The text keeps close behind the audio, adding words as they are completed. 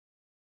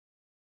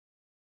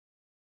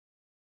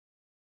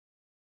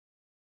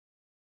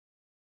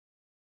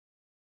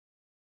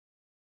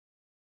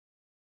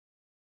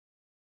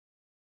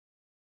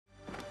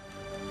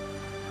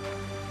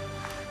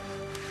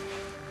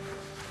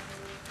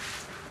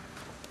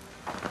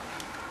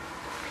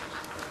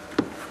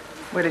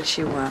What did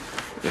she want?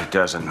 It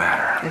doesn't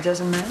matter. It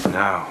doesn't matter?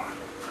 No.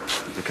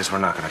 Because we're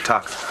not going to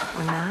talk.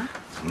 We're not?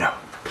 No.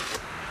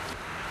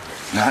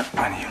 Not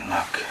when you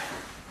look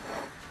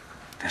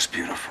this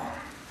beautiful.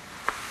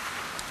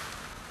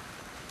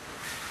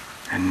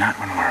 And not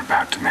when we're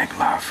about to make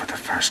love for the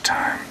first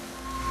time.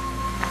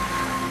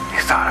 You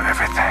thought of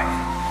everything.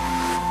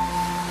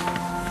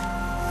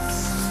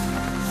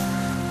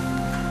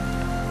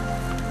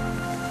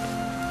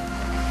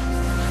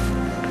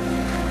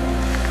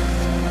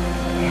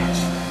 Yes.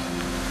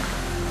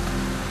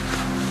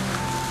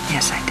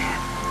 Yes, I did.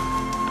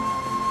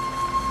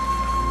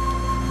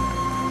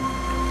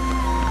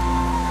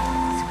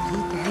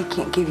 Sweetie, Daddy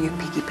can't give you a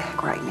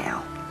piggyback right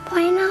now.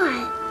 Why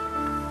not?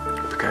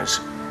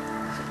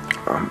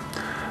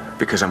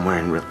 Because I'm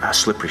wearing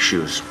slippery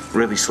shoes,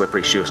 really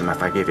slippery shoes, and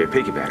if I gave you a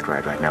piggyback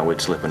ride right now,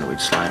 we'd slip and we'd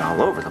slide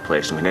all over the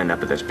place, and we'd end up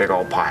with this big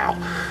old pile.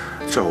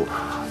 So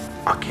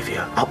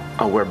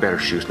I'll wear better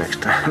shoes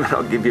next time, and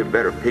I'll give you a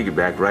better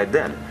piggyback ride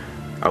then.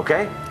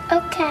 Okay?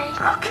 Okay.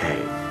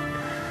 Okay.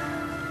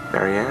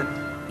 Marianne?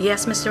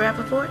 Yes, Mr.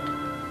 Rappaport?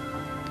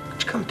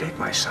 Could you come take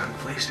my son,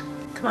 please?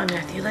 Come on,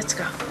 Matthew, let's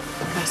go.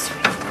 Go,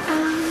 sweet.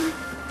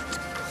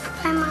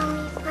 Bye,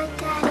 Mommy. Bye,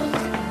 Daddy.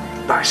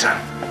 Bye,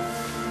 son.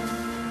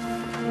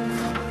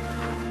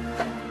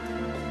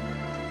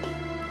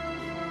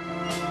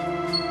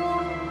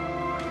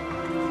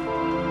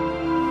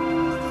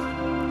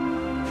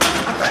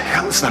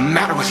 What's the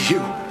matter with you?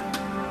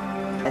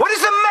 What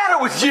is the matter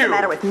with you? What's the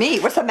matter with me?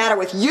 What's the matter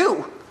with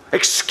you?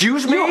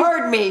 Excuse me? You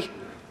heard me.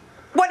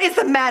 What is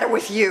the matter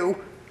with you?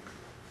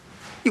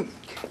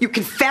 You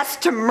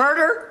confessed to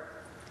murder?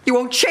 You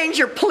won't change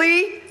your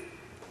plea?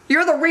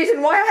 You're the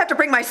reason why I have to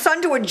bring my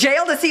son to a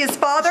jail to see his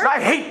father?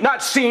 I hate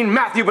not seeing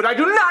Matthew, but I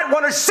do not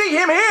want to see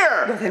him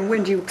here! Well, then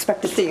when do you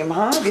expect to see him,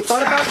 huh? Have you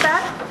thought about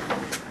that?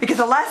 Because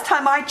the last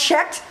time I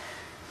checked,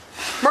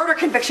 murder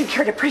conviction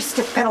carried a pretty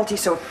stiff penalty,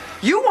 so if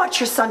you want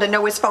your son to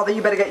know his father,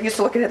 you better get used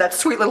to looking at that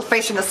sweet little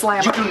face in the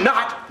slammer. You do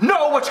not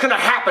know what's going to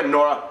happen,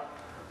 Nora.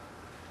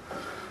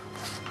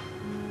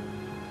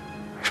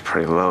 It's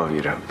pretty low of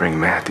you to bring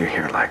Matthew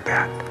here like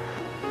that.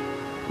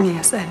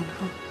 Yes, I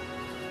know.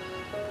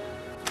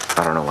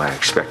 I don't know why I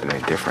expected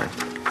any different.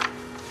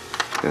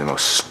 You're the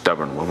most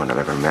stubborn woman I've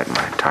ever met in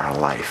my entire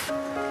life.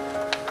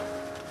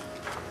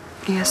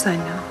 Yes, I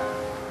know.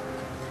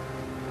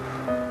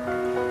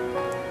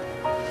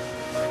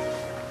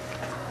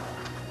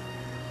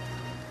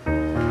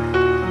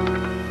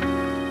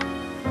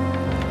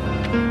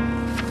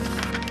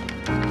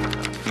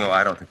 No,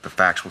 I don't think the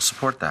facts will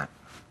support that.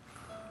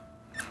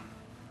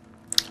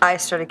 I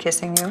started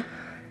kissing you.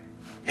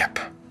 Yep.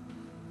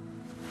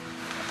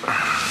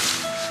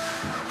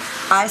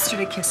 I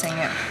started kissing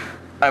you.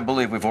 I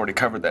believe we've already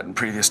covered that in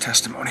previous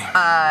testimony.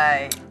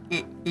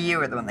 You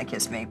were the one that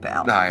kissed me,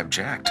 pal. I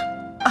object.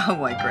 On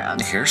what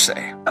grounds?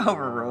 Hearsay.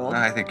 Overruled.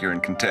 I think you're in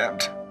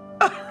contempt.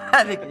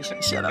 I think you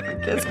should shut up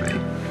and kiss me.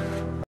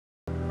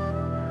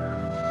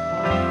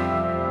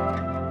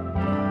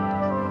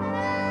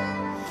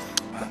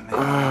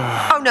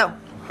 Oh, no.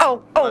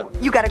 Oh,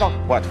 you gotta go.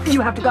 What?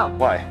 You have to go.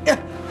 Why?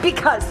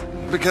 Because.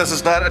 Because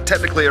it's not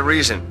technically a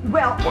reason.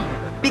 Well,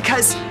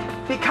 because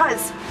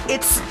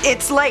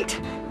it's late,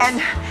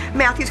 and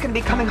Matthew's gonna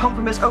be coming home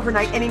from his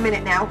overnight any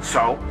minute now.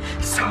 So?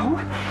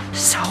 So,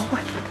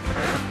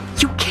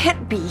 you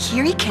can't be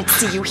here. He can't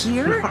see you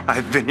here.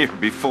 I've been here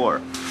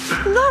before.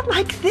 Not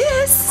like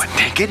this. What,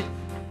 naked?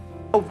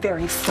 Oh,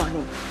 very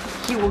funny.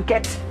 He'll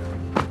get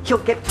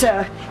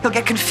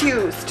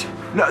confused.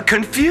 No,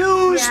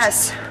 confused?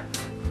 Yes.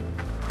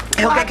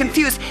 He'll get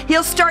confused.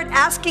 He'll start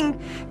asking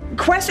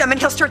questions. I mean,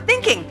 he'll start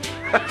thinking.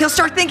 He'll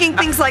start thinking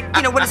things like,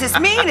 what does this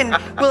mean? And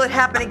will it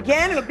happen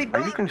again? It'll be.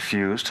 Are you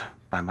confused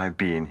by my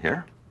being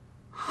here?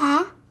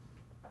 Huh?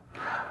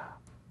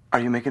 Are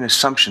you making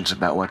assumptions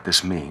about what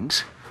this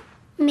means?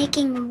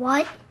 Making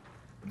what?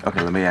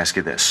 Okay, let me ask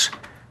you this.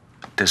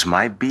 Does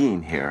my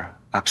being here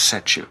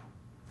upset you?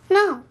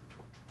 No.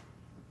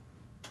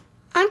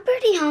 I'm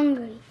pretty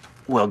hungry.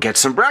 Well, get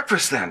some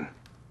breakfast then.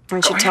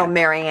 We should tell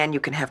Marianne you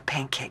can have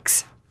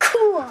pancakes.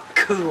 Cool.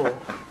 Cool.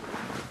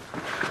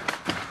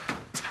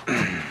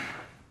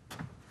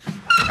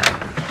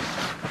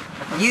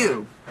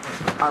 You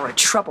are a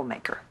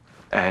troublemaker.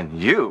 And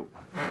you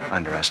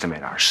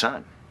underestimate our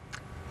son.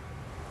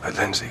 But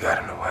Lindsay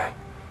got in the way.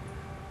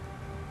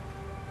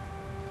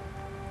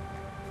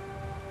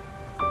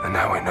 And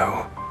now we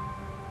know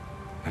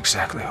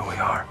exactly who we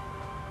are.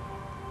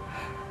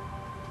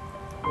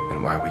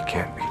 And why we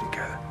can't be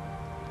together.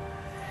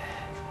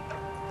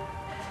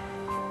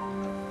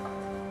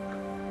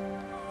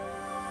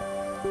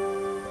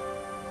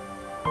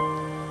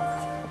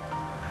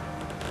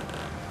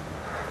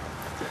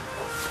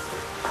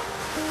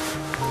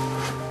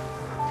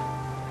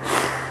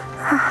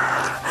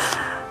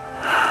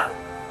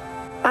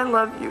 I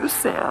love you,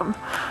 Sam.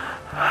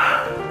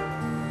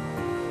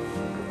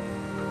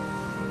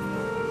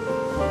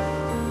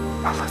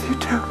 I love you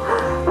too.